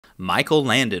Michael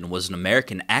Landon was an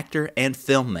American actor and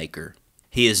filmmaker.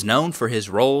 He is known for his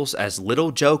roles as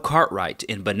Little Joe Cartwright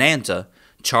in Bonanza,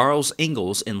 Charles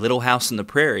Ingalls in Little House on the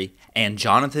Prairie, and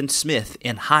Jonathan Smith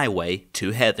in Highway to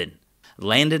Heaven.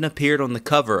 Landon appeared on the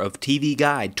cover of TV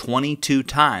Guide 22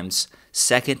 times,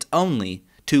 second only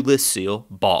to Lucille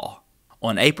Ball.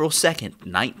 On April 2,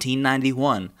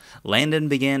 1991, Landon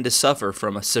began to suffer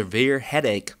from a severe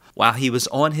headache while he was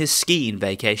on his skiing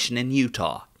vacation in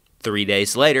Utah. 3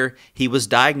 days later, he was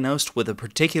diagnosed with a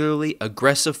particularly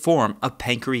aggressive form of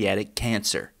pancreatic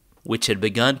cancer, which had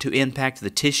begun to impact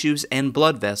the tissues and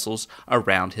blood vessels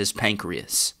around his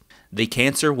pancreas. The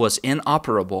cancer was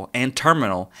inoperable and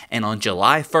terminal, and on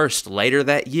July 1st later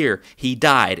that year, he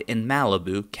died in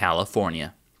Malibu,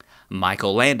 California.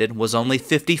 Michael Landon was only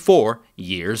 54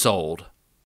 years old.